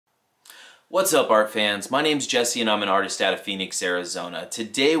What's up, art fans? My name's Jesse and I'm an artist out of Phoenix, Arizona.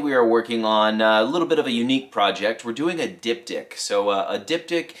 Today we are working on a little bit of a unique project. We're doing a diptych. So a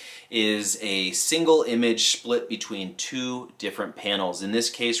diptych is a single image split between two different panels. In this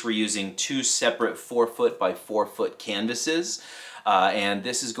case, we're using two separate 4-foot by 4-foot canvases. And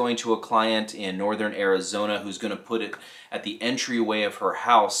this is going to a client in northern Arizona who's going to put it at the entryway of her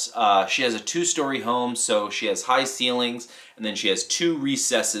house. She has a 2-story home, so she has high ceilings, and then she has 2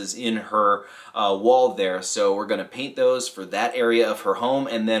 recesses in her wall there. So we're going to paint those for that area of her home,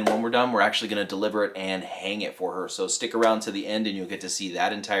 and then when we're done, we're actually going to deliver it and hang it for her. So stick around to the end and you'll get to see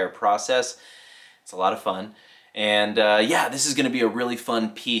that entire process. It's a lot of fun. And yeah, this is going to be a really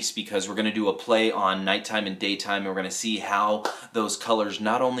fun piece because we're going to do a play on nighttime and daytime, and we're going to see how those colors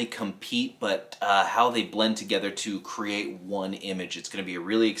not only compete, but how they blend together to create one image. It's going to be a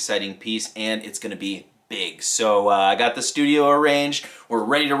really exciting piece, and it's going to be big. So I got the studio arranged, we're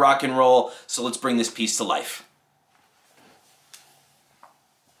ready to rock and roll, so let's bring this piece to life.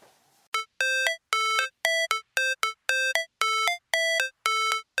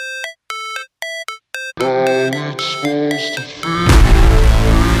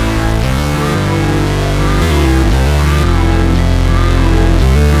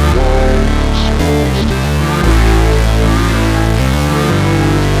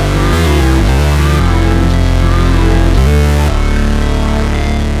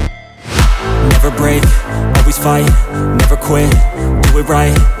 Never break, always fight, never quit, do it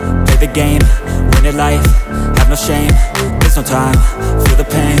right, play the game, win it life, have no shame, there's no time, feel the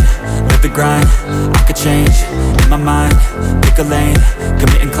pain, live the grind, I could change, in my mind, pick a lane,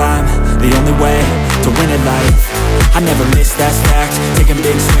 commit and climb, the only way to win it life. I never miss, that's fact, taking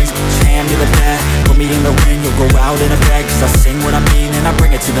big swings, hand me the bat, put me in the ring, you'll go out in a bag, cause I sing what I mean and I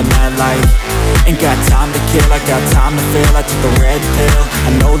bring it to the mad light. Ain't got time to kill, I got time to feel, I took the red pill,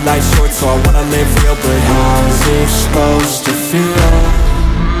 I know life's short so I wanna live real, but how's it supposed to feel?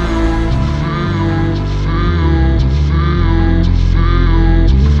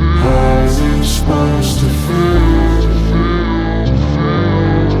 How's it supposed to feel?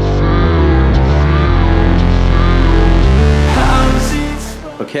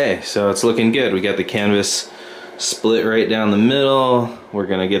 Okay, so it's looking good. We got the canvas split right down the middle. We're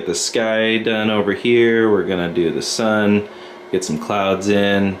gonna get the sky done over here. We're gonna do the sun, get some clouds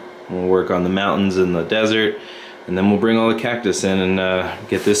in. We'll work on the mountains and the desert, and then we'll bring all the cactus in and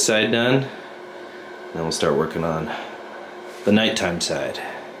get this side done. Then we'll start working on the nighttime side.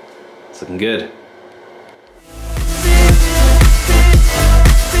 It's looking good.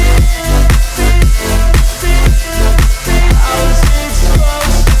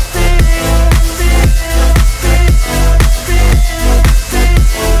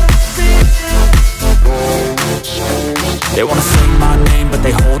 They wanna say my name, but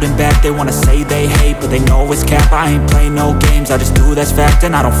they holding back. They wanna say they hate, but they know it's cap. I ain't play no games, I just do that's fact.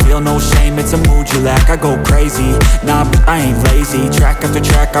 And I don't feel no shame, it's a mood you lack. I go crazy, nah, but I ain't lazy. Track after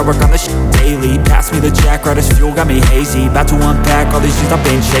track, I work on this shit daily. Pass me the jack, right as fuel, got me hazy. About to unpack all these things I've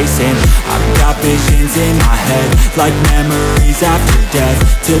been chasing. I've got visions in my head, like memories after death.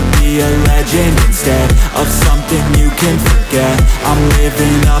 To be a legend instead of something you can forget. I'm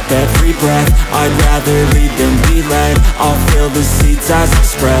living up every breath, I'd rather lead than be led. I'll fill the seats as I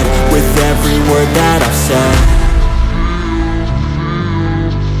spread with every word that I've said.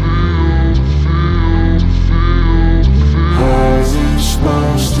 How's it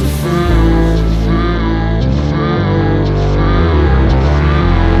supposed to feel?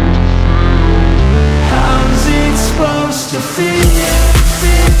 How's it supposed to feel?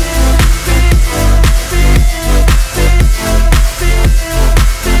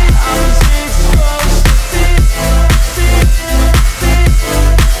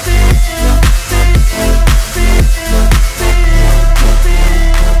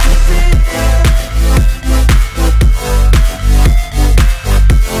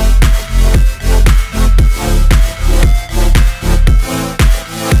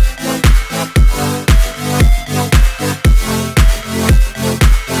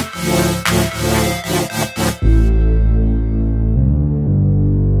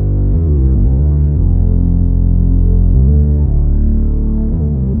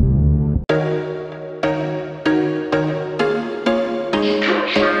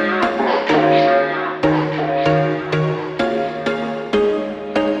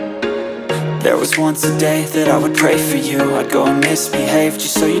 There was once a day that I would pray for you. I'd go and misbehave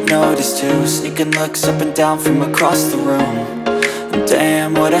just so you'd notice too. Sneaking looks up and down from across the room. And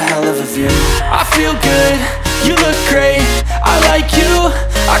damn, what a hell of a view. I feel good, you look great, I like you,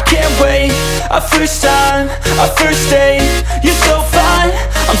 I can't wait. A first time, a first date, you're so fine,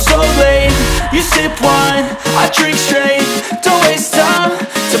 I'm so late. You sip wine, I drink straight. Don't waste time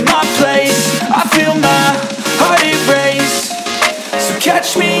to my place. I feel my heart erase. So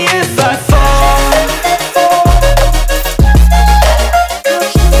catch me if I fall.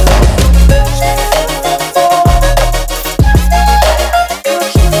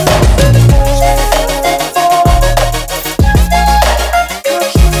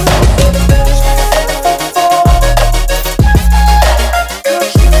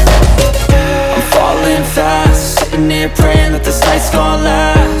 Praying that this night's gonna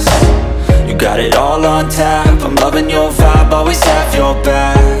last. You got it all on tap. I'm loving your vibe, always have your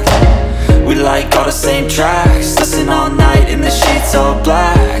back. We like all the same tracks. Listen all night in the sheets all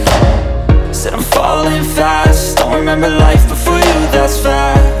black. Said I'm falling fast. Don't remember life before you, that's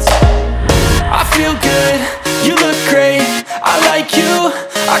fact. I feel good, you look great. I like you,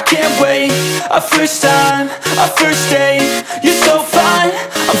 I can't wait. A first time, a first date. You're so fine,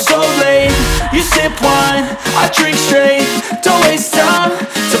 I'm so late. You sip wine, I drink straight. Don't waste time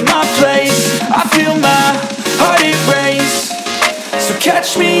to my place. I feel my heart erase. So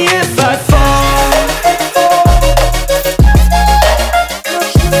catch me if I fall.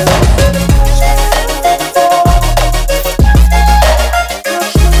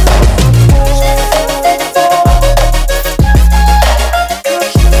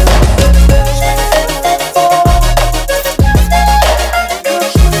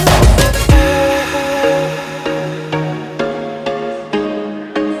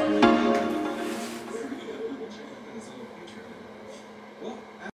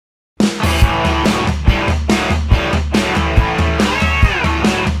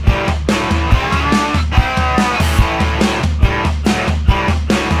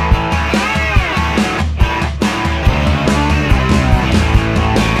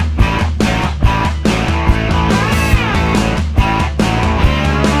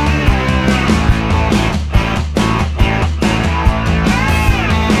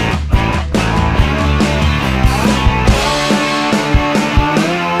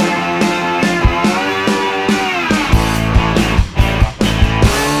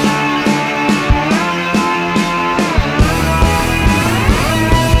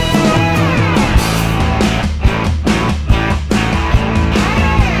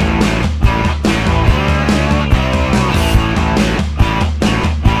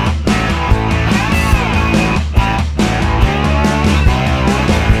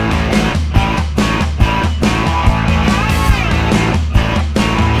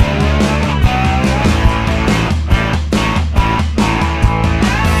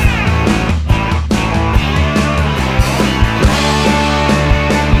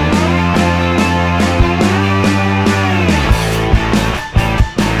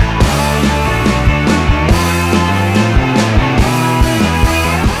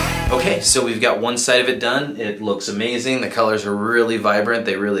 So we've got one side of it done. It looks amazing. The colors are really vibrant.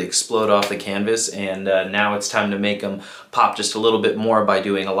 They really explode off the canvas, and now it's time to make them pop just a little bit more by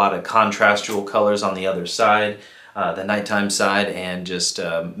doing a lot of contrastual colors on the other side, the nighttime side, and just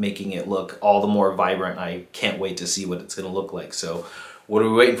making it look all the more vibrant. I can't wait to see what it's going to look like. So what are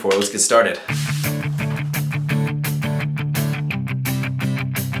we waiting for? Let's get started.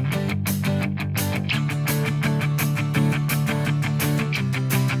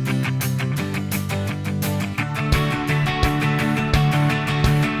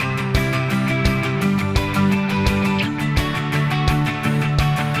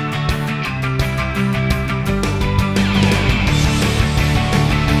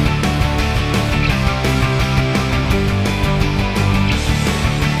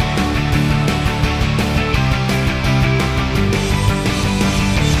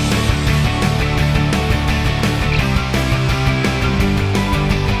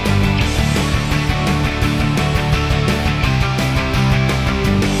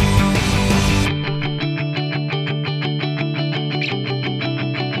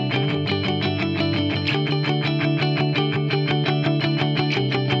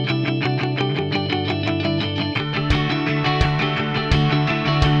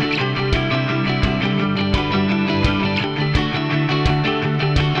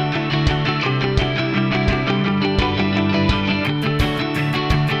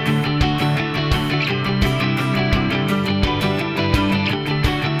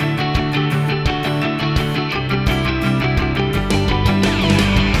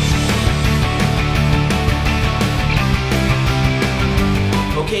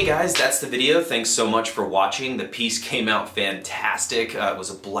 Okay guys, that's the video. Thanks so much for watching. The piece came out fantastic. It was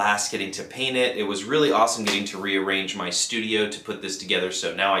a blast getting to paint it. It was really awesome getting to rearrange my studio to put this together,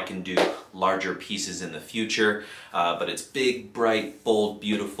 so now I can do larger pieces in the future. But it's big, bright, bold,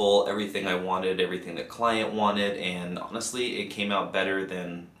 beautiful, everything I wanted, everything the client wanted, and honestly, it came out better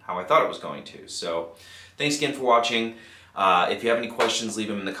than how I thought it was going to. So thanks again for watching. If you have any questions, leave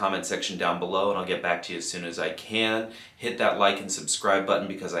them in the comment section down below and I'll get back to you as soon as I can. Hit that like and subscribe button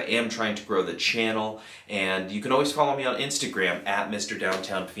because I am trying to grow the channel, and you can always follow me on Instagram at Mr.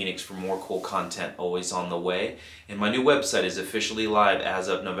 Downtown Phoenix for more cool content always on the way. And my new website is officially live as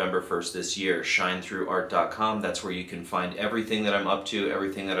of November 1st this year, shinethroughart.com. That's where you can find everything that I'm up to,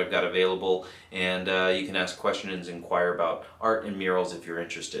 everything that I've got available, and you can ask questions and inquire about art and murals if you're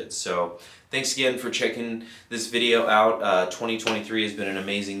interested. So thanks again for checking this video out. 2023 has been an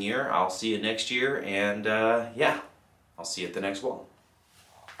amazing year. I'll see you next year, and yeah, I'll see you at the next wall.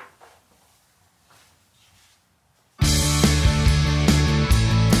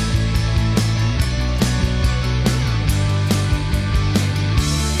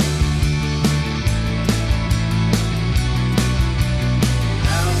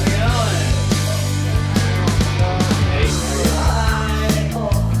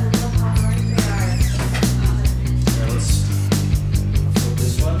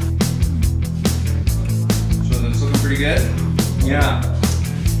 Good? Yeah.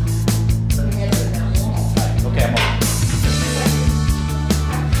 Okay, I'm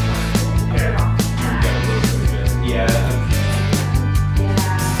on. Yeah.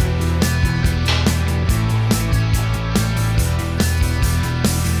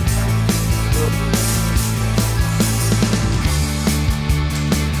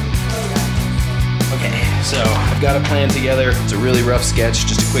 So I've got a plan together. It's a really rough sketch,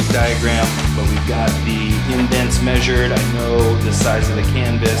 just a quick diagram, but we've got the indents measured. I know the size of the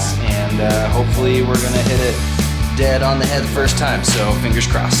canvas, and hopefully we're gonna hit it dead on the head the first time, so fingers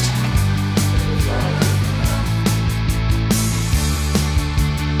crossed.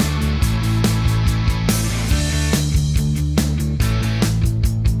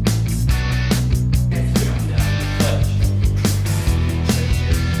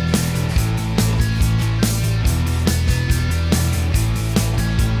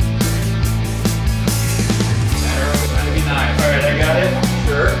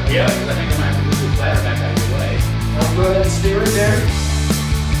 Yeah, because I think I might have to move this ladder back out of your way. I'll go ahead and stay right there.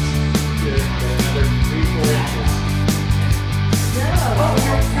 Good. Another 3-4 inches.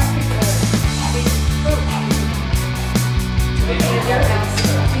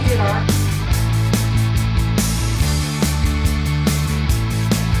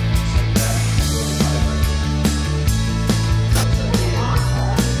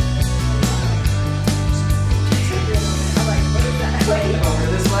 Over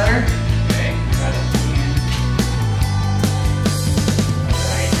this ladder. Okay, got it.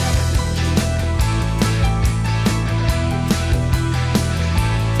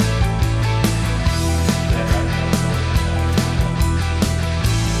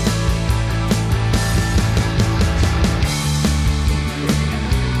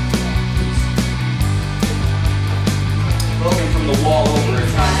 Looking from the wall over,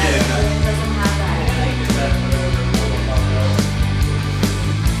 it's not getting that.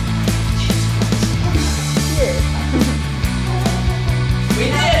 We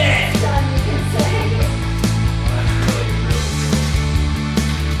did it!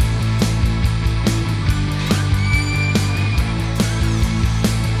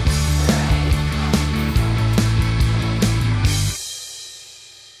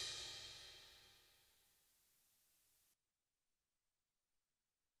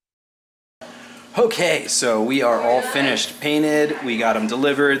 Okay, so we are all finished, painted, we got them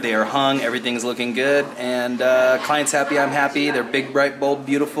delivered, they are hung, everything's looking good, and client's happy, I'm happy. They're big, bright, bold,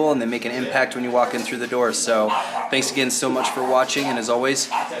 beautiful, and they make an impact when you walk in through the door. So thanks again so much for watching, and as always,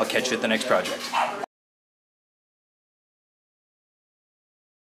 I'll catch you at the next project.